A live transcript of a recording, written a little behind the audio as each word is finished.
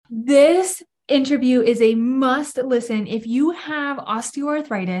This interview is a must listen if you have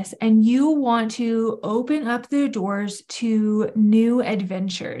osteoarthritis and you want to open up the doors to new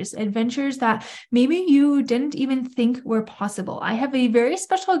adventures that maybe you didn't even think were possible. I have a very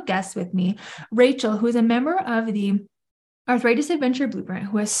special guest with me, Rachel, who is a member of the Arthritis Adventure Blueprint,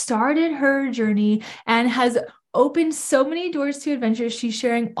 who has started her journey and has opened so many doors to adventures. She's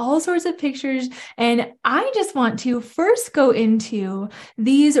sharing all sorts of pictures. And I just want to first go into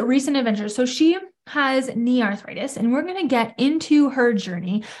these recent adventures. So she has knee arthritis, and we're going to get into her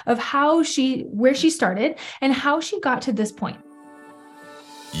journey of where she started and how she got to this point.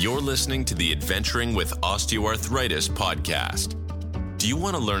 You're listening to the Adventuring with Osteoarthritis podcast. Do you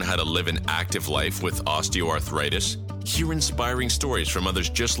want to learn how to live an active life with osteoarthritis? Hear inspiring stories from others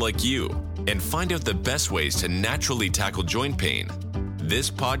just like you, and find out the best ways to naturally tackle joint pain.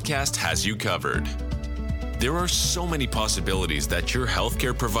 This podcast has you covered. There are so many possibilities that your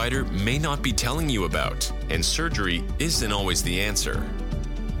healthcare provider may not be telling you about, and surgery isn't always the answer.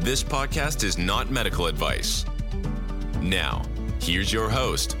 This podcast is not medical advice. Now, here's your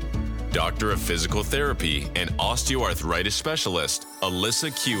host, Doctor of Physical Therapy and Osteoarthritis Specialist,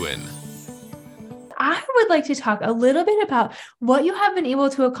 Alyssa Kewen. I would like to talk a little bit about what you have been able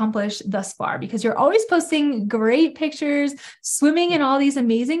to accomplish thus far, because you're always posting great pictures, swimming in all these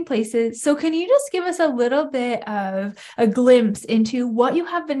amazing places. So can you just give us a little bit of a glimpse into what you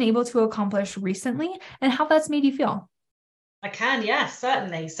have been able to accomplish recently and how that's made you feel? I can, yes,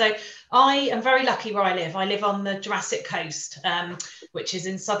 certainly. So I am very lucky where I live. I live on the Jurassic Coast, which is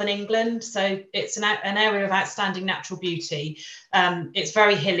in southern England. So it's an area of outstanding natural beauty. It's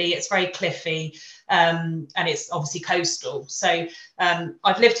very hilly, it's very cliffy, and it's obviously coastal. So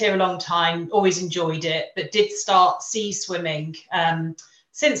I've lived here a long time, always enjoyed it, but did start sea swimming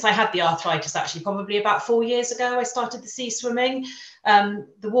since I had the arthritis, actually, probably about 4 years ago, I started the sea swimming. The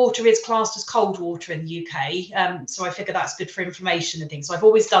water is classed as cold water in the UK, so I figure that's good for inflammation and things. So I've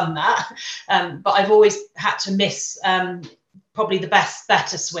always done that, but I've always had to miss probably the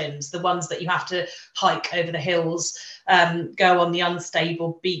better swims, the ones that you have to hike over the hills, go on the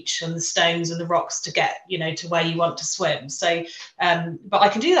unstable beach and the stones and the rocks to get, to where you want to swim. So, but I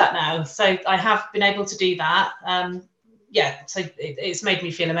can do that now. So I have been able to do that. So it's made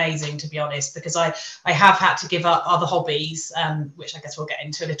me feel amazing, to be honest, because I have had to give up other hobbies, which I guess we'll get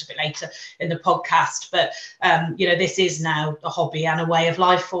into a little bit later in the podcast. But, this is now a hobby and a way of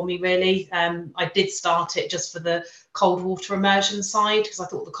life for me, really. I did start it just for the cold water immersion side, because I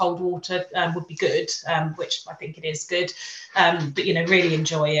thought the cold water would be good, which I think it is good. But, really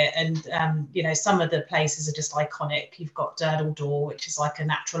enjoy it. And, some of the places are just iconic. You've got Durdle Door, which is like a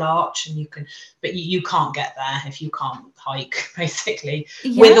natural arch, and you can't get there if you can't hike, basically,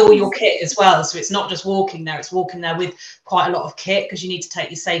 with all your kit as well. So it's not just walking there, it's walking there with quite a lot of kit, because you need to take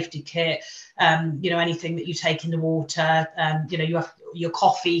your safety kit, anything that you take in the water, you have your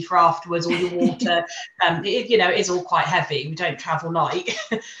coffee for afterwards, or your water. It is all quite heavy. We don't travel light.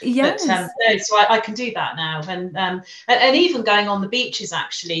 Yes. But, so I can do that now. And even going on the beaches,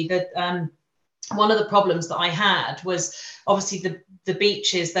 actually, that one of the problems that I had was obviously the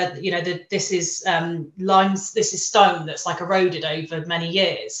beaches that, this is stone that's like eroded over many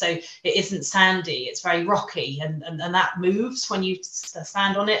years. So it isn't sandy, it's very rocky, and that moves when you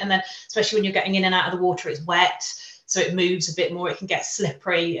stand on it. And then especially when you're getting in and out of the water, it's wet. So it moves a bit more, it can get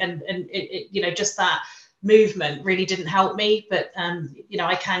slippery, and it just that movement really didn't help me. But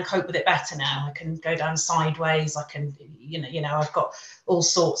I can cope with it better now. I can go down sideways. I can, I've got all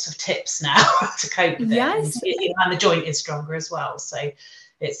sorts of tips now to cope with yes. it. And the joint is stronger as well. So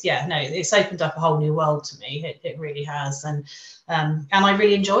it's opened up a whole new world to me. It really has. And I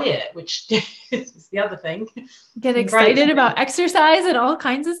really enjoy it, which is the other thing. Get excited about exercise and all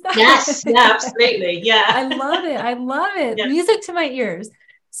kinds of stuff. Yes, yeah, absolutely. Yeah. I love it. Yeah. Music to my ears.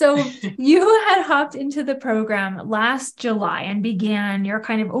 So you had hopped into the program last July and began your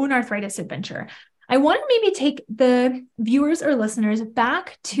kind of own arthritis adventure. I want to maybe take the viewers or listeners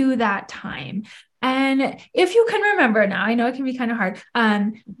back to that time. And if you can remember now, I know it can be kind of hard.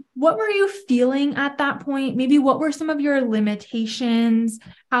 What were you feeling at that point? Maybe what were some of your limitations?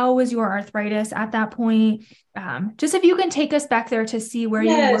 How was your arthritis at that point? Just if you can take us back there to see where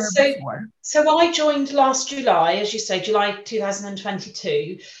you were before. So I joined last July, as you say, July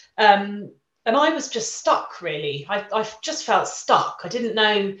 2022. And I was just stuck, really. I just felt stuck. I didn't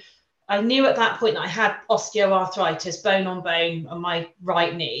know. I knew at that point that I had osteoarthritis, bone on my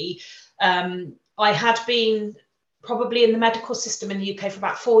right knee. I had been probably in the medical system in the UK for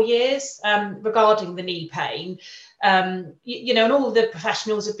about 4 years regarding the knee pain. and all the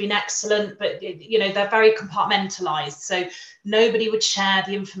professionals have been excellent, but they're very compartmentalized, so nobody would share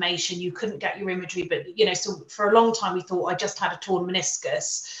the information. You couldn't get your imagery, but so for a long time we thought I just had a torn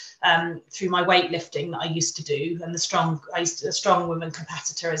meniscus through my weightlifting that I used to do, and I used to be a strong woman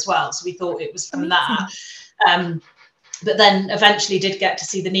competitor as well, so we thought it was from that. But then eventually did get to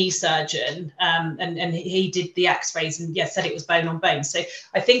see the knee surgeon, and he did the x-rays and said it was bone on bone. So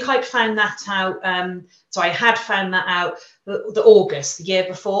I think I'd found that out. So I had found that out the August, the year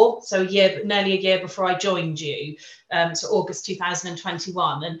before. So nearly a year before I joined you. So August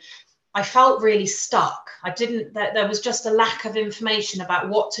 2021. And I felt really stuck. There was just a lack of information about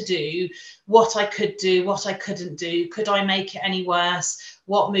what to do, what I could do, what I couldn't do. Could I make it any worse?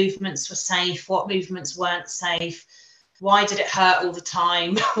 What movements were safe? What movements weren't safe? Why did it hurt all the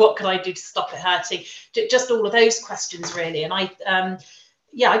time? What could I do to stop it hurting? Just all of those questions, really. And I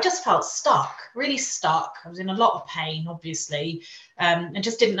just felt stuck, really stuck. I was in a lot of pain, obviously, and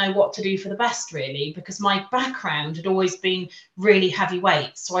just didn't know what to do for the best, really, because my background had always been really heavy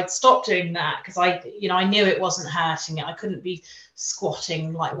weights. So I'd stopped doing that because I knew it wasn't hurting it. I couldn't be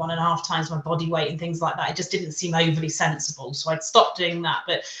squatting like 1.5 times my body weight and things like that. It just didn't seem overly sensible. So I'd stopped doing that.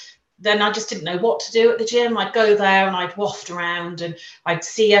 But then I just didn't know what to do at the gym. I'd go there and I'd waft around and I'd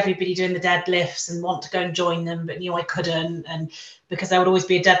see everybody doing the deadlifts and want to go and join them, but knew I couldn't. And because there would always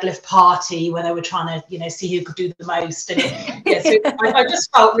be a deadlift party where they were trying to, see who could do the most. And so I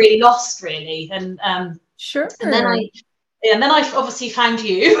just felt really lost, really. And sure. And then I obviously found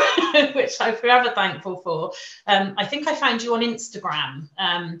you, which I'm forever thankful for. I think I found you on Instagram.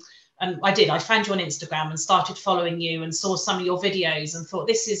 And I found you on Instagram and started following you and saw some of your videos and thought,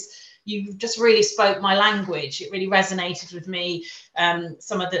 you just really spoke my language. It really resonated with me.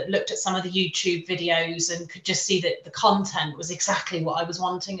 Looked at some of the YouTube videos and could just see that the content was exactly what I was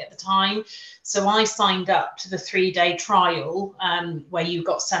wanting at the time. So I signed up to the 3-day trial where you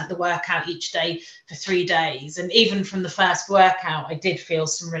got sent the workout each day for 3 days. And even from the first workout, I did feel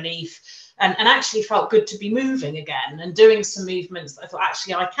some relief. And actually felt good to be moving again and doing some movements. I thought,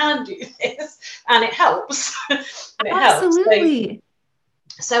 actually, I can do this, and it helps. Absolutely.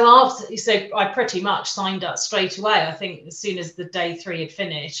 So I pretty much signed up straight away. I think as soon as the day 3 had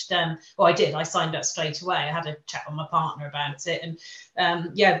finished, I signed up straight away. I had a chat with my partner about it, and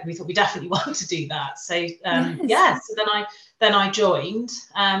we thought we definitely want to do that. So so then I joined.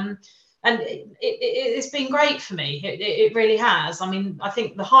 And it's been great for me. It really has. I mean, I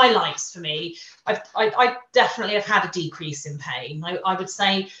think the highlights for me, I definitely have had a decrease in pain. I would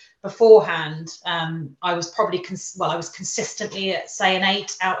say beforehand, I was probably, I was consistently at, say, an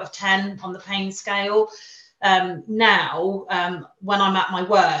 8 out of 10 on the pain scale. Now, when I'm at my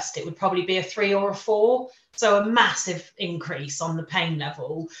worst, it would probably be a 3 or a 4. So a massive increase on the pain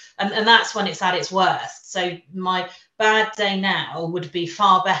level. And that's when it's at its worst. So my bad day now would be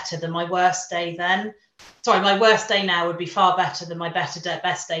far better than my worst day then. Sorry, my worst day now would be far better than my best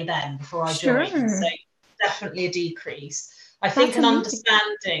day then before I joined. So definitely a decrease. I think an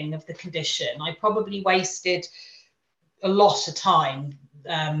understanding of the condition. I probably wasted a lot of time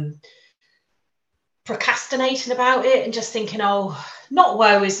procrastinating about it and just thinking, not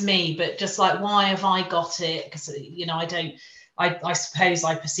woe is me, but just like, why have I got it? Because I suppose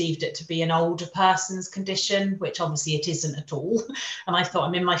I perceived it to be an older person's condition, which obviously it isn't at all. And I thought,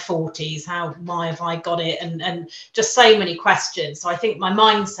 I'm in my 40s, why have I got it? And just so many questions. So I think my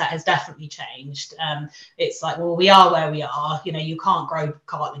mindset has definitely changed. It's like, well, we are where we are. You can't grow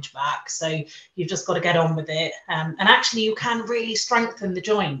cartilage back. So you've just got to get on with it. And actually, you can really strengthen the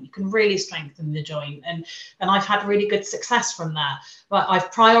joint. You can really strengthen the joint. And I've had really good success from that. But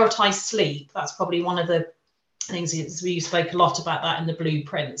I've prioritized sleep. That's probably one of the things. We spoke a lot about that in the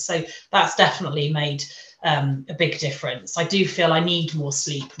blueprint, so that's definitely made a big difference. I do feel I need more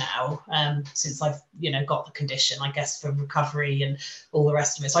sleep now, since I've got the condition, I guess, for recovery and all the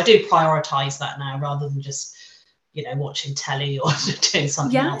rest of it. So I do prioritize that now rather than just watching telly or doing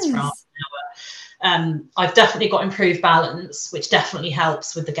something else for half an hour. I've definitely got improved balance, which definitely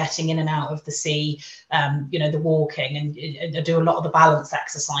helps with the getting in and out of the sea, the walking, and I do a lot of the balance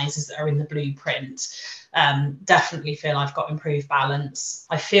exercises that are in the blueprint. Definitely feel I've got improved balance.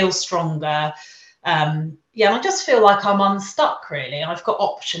 I feel stronger. And I just feel like I'm unstuck, really. I've got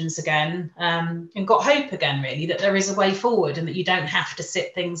options again, and got hope again, really, that there is a way forward and that you don't have to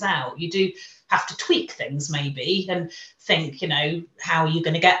sit things out. You do have to tweak things maybe and think, how are you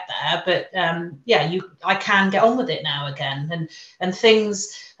going to get there? But I can get on with it now again. And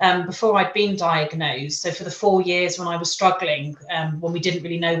things, before I'd been diagnosed, so for the 4 years when I was struggling, when we didn't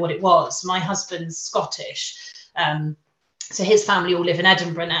really know what it was, my husband's Scottish. So his family all live in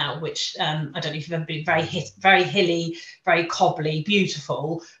Edinburgh now, which I don't know if you've ever been. Very hilly, very cobbly,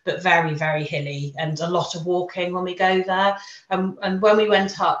 beautiful, but very, very hilly, and a lot of walking when we go there. And when we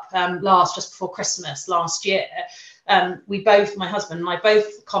went up just before Christmas last year, my husband and I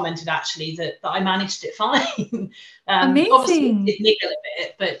both commented actually that I managed it fine. Obviously it Amazing. did niggle a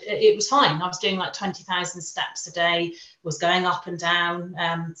bit, but it was fine. I was doing like 20,000 steps a day, was going up and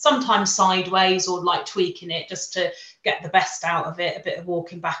down, sometimes sideways, or like tweaking it just to get the best out of it, a bit of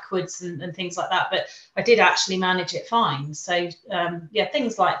walking backwards and things like that. But I did actually manage it fine. So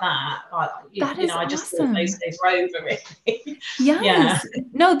things like that. That is I just thought awesome. those days were over, really. Yeah. Yes.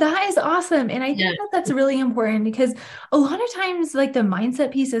 No, that is awesome. And I Yeah. think that that's really important because a lot of times, like the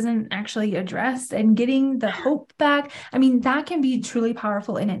mindset piece isn't actually addressed, and getting the hope back. I mean, that can be truly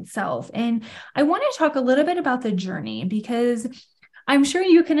powerful in itself. And I want to talk a little bit about the journey, because I'm sure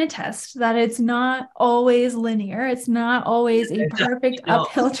you can attest that it's not always linear. It's not always a No, perfect definitely not.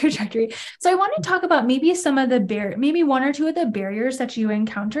 uphill trajectory. So I want to talk about maybe some of the maybe one or two of the barriers that you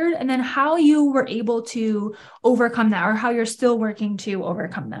encountered, and then how you were able to overcome that, or how you're still working to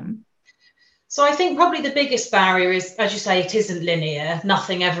overcome them. So I think probably the biggest barrier is, as you say, it isn't linear.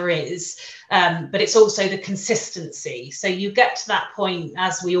 Nothing ever is. But it's also the consistency. So you get to that point,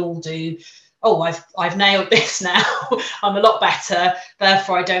 as we all do. Oh, I've nailed this now. I'm a lot better.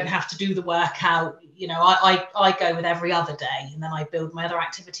 Therefore, I don't have to do the workout. I go with every other day, and then I build my other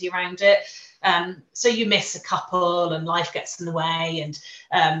activity around it. So you miss a couple, and life gets in the way, and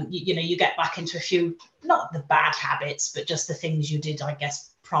you get back into a few, not the bad habits, but just the things you did, I guess,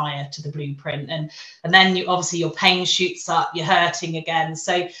 prior to the blueprint, and then obviously your pain shoots up, you're hurting again.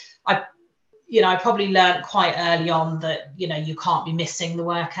 So I probably learned quite early on that you can't be missing the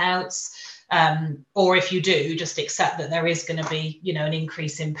workouts. Or if you do, just accept that there is going to be, an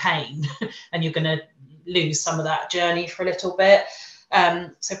increase in pain and you're going to lose some of that journey for a little bit.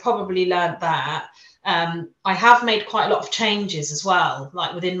 So probably learned that. I have made quite a lot of changes as well,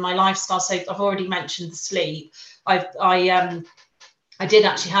 like within my lifestyle. So I've already mentioned the sleep. I did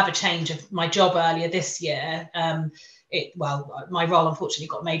actually have a change of my job earlier this year. My role unfortunately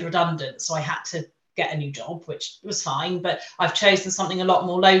got made redundant, so I had to get a new job, which was fine, but I've chosen something a lot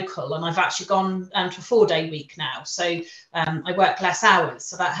more local, and I've actually gone to a 4-day week now. So I work less hours,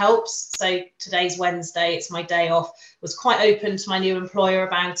 so that helps. So today's Wednesday, it's my day off. Was quite open to my new employer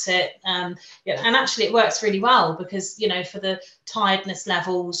about it. And actually it works really well because, for the tiredness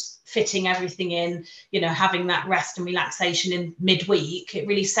levels, fitting everything in, having that rest and relaxation in midweek, it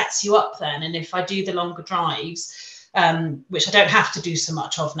really sets you up then. And if I do the longer drives, which I don't have to do so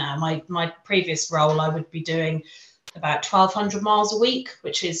much of now. My previous role, I would be doing about 1,200 miles a week,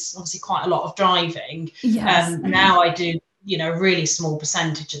 which is obviously quite a lot of driving. Yes. Now I do, a really small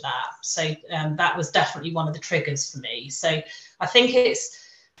percentage of that. So that was definitely one of the triggers for me. So I think it's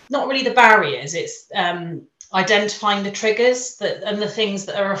not really the barriers, it's identifying the triggers and the things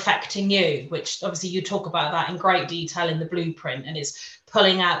that are affecting you, which obviously you talk about that in great detail in the blueprint, and it's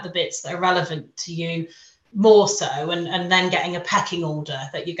pulling out the bits that are relevant to you more so, and then getting a pecking order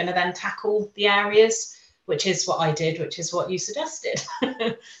that you're going to then tackle the areas, which is what I did, which is what you suggested.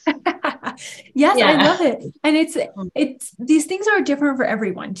 Yes, Yeah. I love it. And it's these things are different for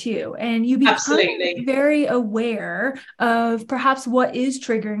everyone too. And you become Absolutely. very aware of perhaps what is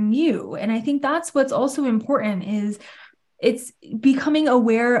triggering you. And I think that's what's also important is it's becoming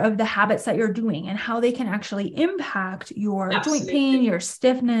aware of the habits that you're doing and how they can actually impact your joint pain, your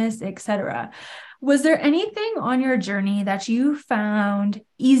stiffness, etc. Was there anything on your journey that you found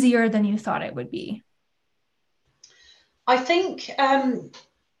easier than you thought it would be? I think,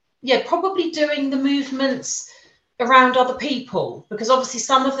 probably doing the movements around other people, because obviously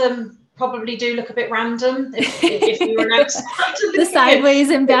some of them probably do look a bit random if you were an outsider. The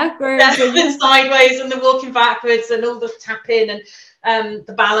sideways and backwards. The sideways and the walking backwards and all the tapping and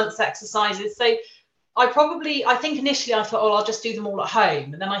the balance exercises. So I think initially I thought, I'll just do them all at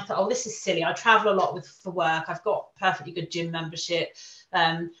home. And then I thought, this is silly. I travel a lot for work. I've got perfectly good gym membership.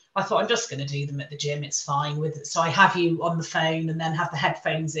 I thought I'm just going to do them at the gym. It's fine with it. So I have you on the phone and then have the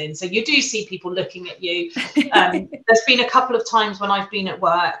headphones in. So you do see people looking at you. There's been a couple of times when I've been at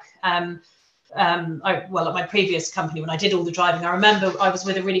work. At my previous company, when I did all the driving, I remember I was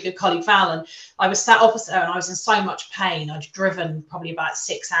with a really good colleague, Val, and I was sat opposite her and I was in so much pain. I'd driven probably about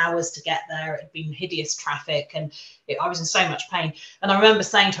 6 hours to get there. It had been hideous traffic and I was in so much pain. And I remember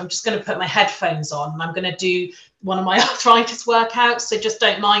saying to her, I'm just going to put my headphones on and I'm going to do one of my arthritis workouts. So just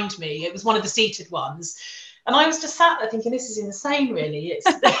don't mind me. It was one of the seated ones. And I was just sat there thinking, this is insane, really. It's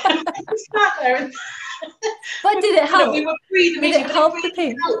sat there and but did it help? We were pre the meeting, but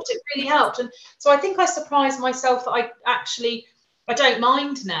it really helped. And so I think I surprised myself that I don't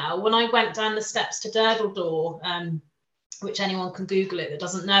mind now. When I went down the steps to Durdledore, which anyone can Google it that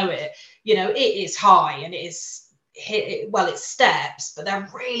doesn't know it, it is high and it is it's steps, but they're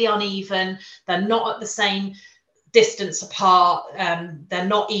really uneven. They're not at the same distance apart. They're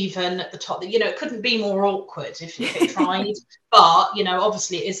not even at the top. It couldn't be more awkward if it tried. But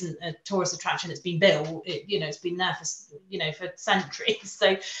obviously it isn't a tourist attraction. It's been built. It's been there for centuries.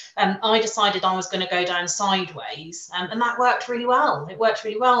 So I decided I was going to go down sideways, and that worked really well. It worked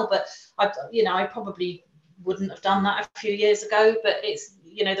really well. But I probably wouldn't have done that a few years ago. But it's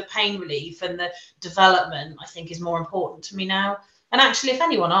the pain relief and the development, I think, is more important to me now. And actually, if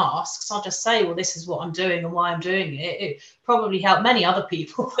anyone asks, I'll just say, well, this is what I'm doing and why I'm doing it. It probably helped many other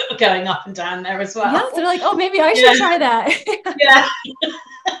people that are going up and down there as well. Yeah, so they're like, oh, maybe I should try that. Yeah.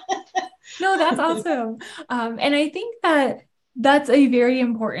 No, that's awesome. And I think that's a very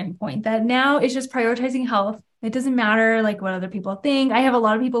important point, that now it's just prioritizing health. It doesn't matter like what other people think. I have a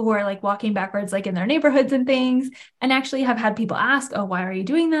lot of people who are like walking backwards, like in their neighborhoods and things, and actually have had people ask, oh, why are you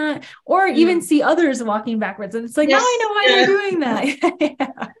doing that? Or even see others walking backwards. And it's like, yes. Now I know why they're doing that.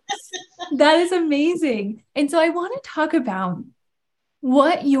 Yeah. That is amazing. And so I want to talk about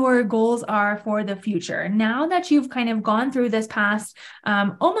what your goals are for the future. Now that you've kind of gone through this past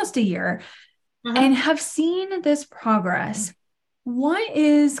almost a year and have seen this progress, what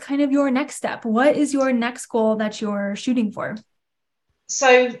is kind of your next step? What is your next goal that you're shooting for?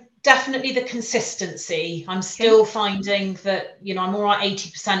 So definitely the consistency. I'm still finding that, I'm all right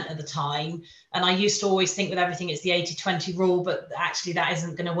 80% of the time. And I used to always think with everything, it's the 80-20 rule, but actually that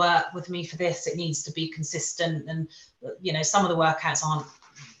isn't going to work with me for this. It needs to be consistent. And, some of the workouts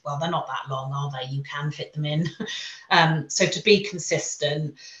they're not that long, are they? You can fit them in. So to be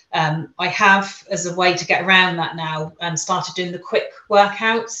consistent, I have, as a way to get around that now, started doing the quick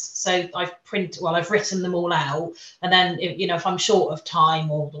workouts. So I've written them all out. And then, if I'm short of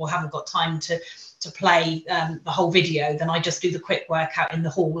time or haven't got time to play the whole video, then I just do the quick workout in the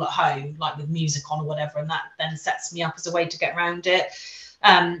hall at home, like with music on or whatever. And that then sets me up as a way to get around it.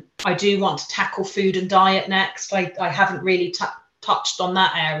 I do want to tackle food and diet next. I haven't really touched on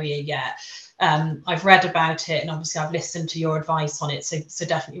that area yet. I've read about it, and obviously I've listened to your advice on it. So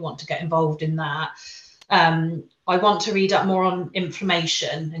definitely want to get involved in that. I want to read up more on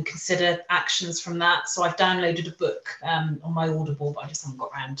inflammation and consider actions from that. So I've downloaded a book on my Audible, but I just haven't got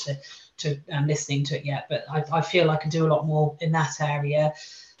around to listening to it yet. But I feel I can do a lot more in that area.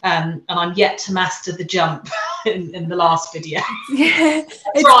 And I'm yet to master the jump in the last video. Yeah,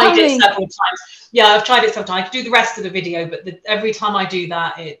 I've tried it several times. Yeah, I've tried it several times. I can do the rest of the video, but every time I do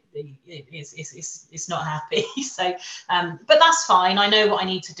that, it's not happy. So, but that's fine. I know what I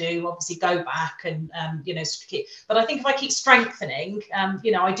need to do. Obviously, go back and but I think if I keep strengthening,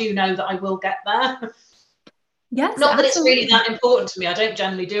 I do know that I will get there. Yes, not that absolutely. It's really that important to me. I don't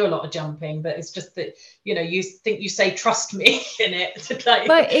generally do a lot of jumping, but it's just that you think you say trust me in it.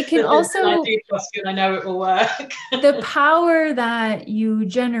 But it can also, I do trust you, and I know it will work. The power that you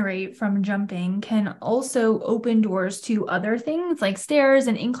generate from jumping can also open doors to other things like stairs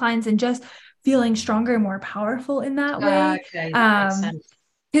and inclines, and just feeling stronger and more powerful in that way. Okay, that makes sense.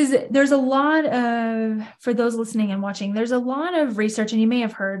 Because there's a lot of, for those listening and watching, there's a lot of research, and you may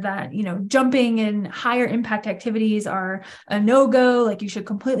have heard that, jumping and higher impact activities are a no-go, like you should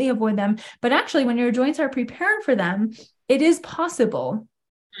completely avoid them. But actually, when your joints are prepared for them, it is possible.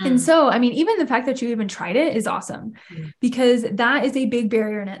 And so, even the fact that you even tried it is awesome, because that is a big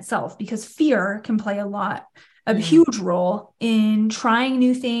barrier in itself, because fear can play a huge role in trying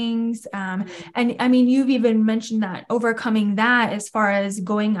new things. And you've even mentioned that overcoming that as far as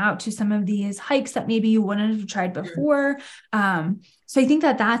going out to some of these hikes that maybe you wouldn't have tried before. So I think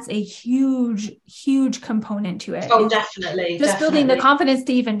that that's a huge, huge component to it. Oh, definitely. Just building the confidence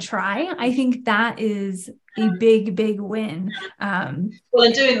to even try. I think that is a big, big win. And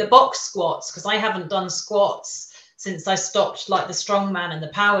doing the box squats, because I haven't done squats since I stopped like the strongman and the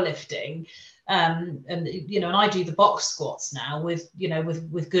powerlifting. And I do the box squats now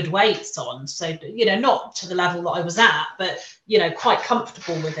with good weights on. So, not to the level that I was at, but, quite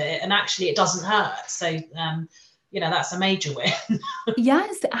comfortable with it. And actually it doesn't hurt. So, that's a major win.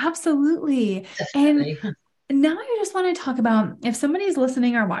 Yes, absolutely. Definitely. And now I just want to talk about, if somebody's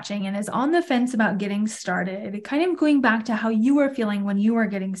listening or watching and is on the fence about getting started, kind of going back to how you were feeling when you were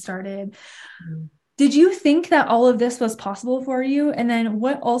getting started. Did you think that all of this was possible for you? And then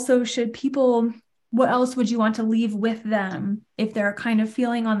what else would you want to leave with them if they're kind of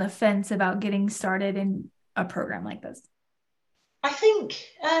feeling on the fence about getting started and a program like this? I think,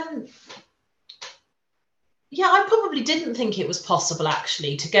 I probably didn't think it was possible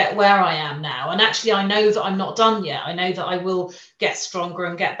actually to get where I am now. And actually, I know that I'm not done yet. I know that I will get stronger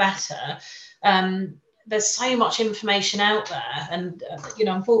and get better. There's so much information out there. And,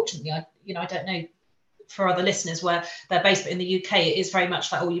 unfortunately, I don't know for other listeners where they're based, but in the UK, it is very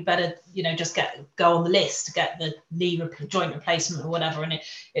much like, you better, just go on the list to get the knee joint replacement or whatever. And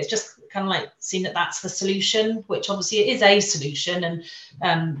it's just kind of like seeing that that's the solution, which obviously it is a solution. And,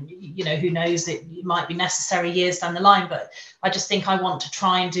 who knows, it might be necessary years down the line, but I just think I want to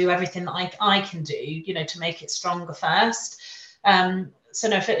try and do everything that I can do, to make it stronger first. So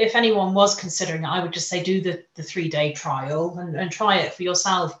no, if anyone was considering it, I would just say do the 3-day trial and try it for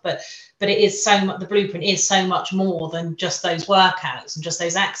yourself. But it is so much, the blueprint is so much more than just those workouts and just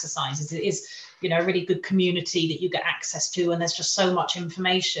those exercises. It is, a really good community that you get access to. And there's just so much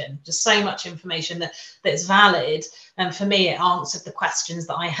information that is valid. And for me, it answered the questions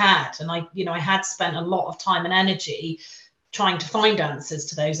that I had. And I had spent a lot of time and energy trying to find answers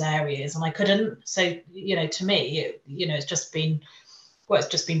to those areas, and I couldn't. So, to me, it's just been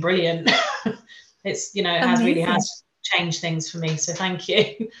brilliant. It's, it has changed things for me. So thank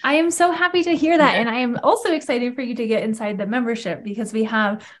you. I am so happy to hear that. And I am also excited for you to get inside the membership, because we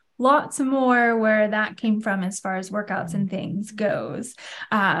have lots more where that came from as far as workouts and things goes.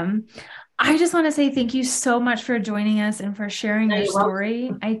 I just want to say thank you so much for joining us and for sharing your story.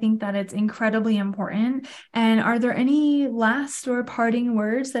 Welcome. I think that it's incredibly important. And are there any last or parting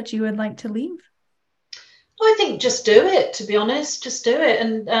words that you would like to leave? I think just do it, to be honest, just do it.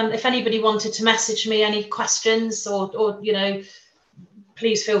 And if anybody wanted to message me any questions or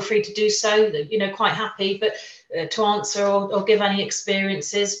please feel free to do so, quite happy, but to answer or give any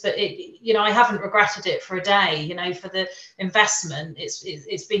experiences. But I haven't regretted it for a day, for the investment.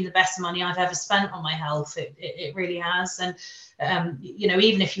 It's been the best money I've ever spent on my health. It really has. And,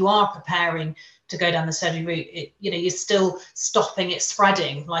 even if you are preparing to go down the surgery route, you're still stopping it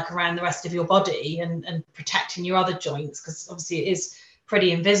spreading like around the rest of your body and protecting your other joints, because obviously it is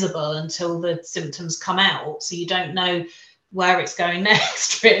pretty invisible until the symptoms come out. So you don't know where it's going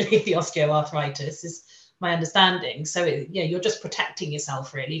next, really, the osteoarthritis is my understanding. So you're just protecting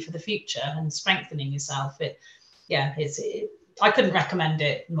yourself really for the future and strengthening yourself. I couldn't recommend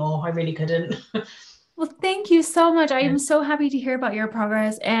it more. I really couldn't. Well, thank you so much. I am so happy to hear about your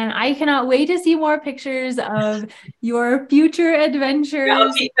progress, and I cannot wait to see more pictures of your future adventures.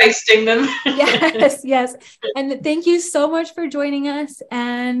 I'll keep posting them. Yes. And thank you so much for joining us,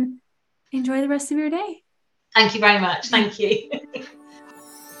 and enjoy the rest of your day. Thank you very much. Thank you.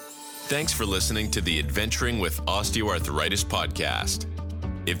 Thanks for listening to the Adventuring with Osteoarthritis podcast.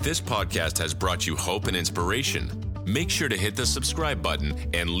 If this podcast has brought you hope and inspiration, make sure to hit the subscribe button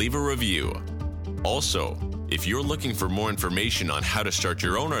and leave a review. Also, if you're looking for more information on how to start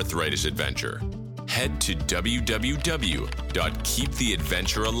your own arthritis adventure, head to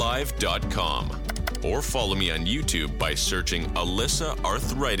www.keeptheadventurealive.com or follow me on YouTube by searching Alyssa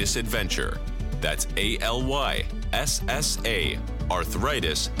Arthritis Adventure. That's ALYSSA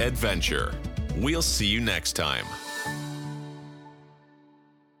Arthritis Adventure. We'll see you next time.